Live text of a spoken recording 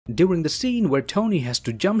During the scene where Tony has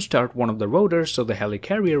to jumpstart one of the rotors so the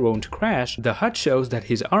helicarrier won't crash, the HUD shows that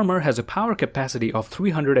his armor has a power capacity of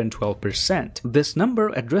 312%. This number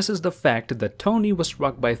addresses the fact that Tony was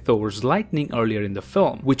struck by Thor's lightning earlier in the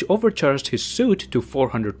film, which overcharged his suit to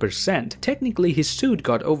 400%. Technically, his suit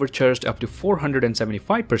got overcharged up to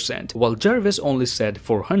 475%, while Jarvis only said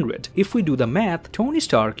 400. If we do the math, Tony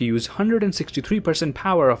Stark used 163%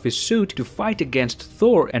 power of his suit to fight against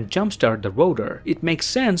Thor and jumpstart the rotor. It makes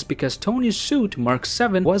sense because Tony's suit Mark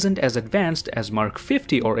 7 wasn't as advanced as Mark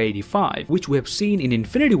 50 or 85, which we have seen in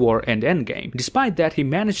Infinity War and Endgame. Despite that, he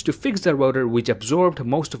managed to fix the rotor, which absorbed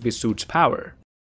most of his suit's power.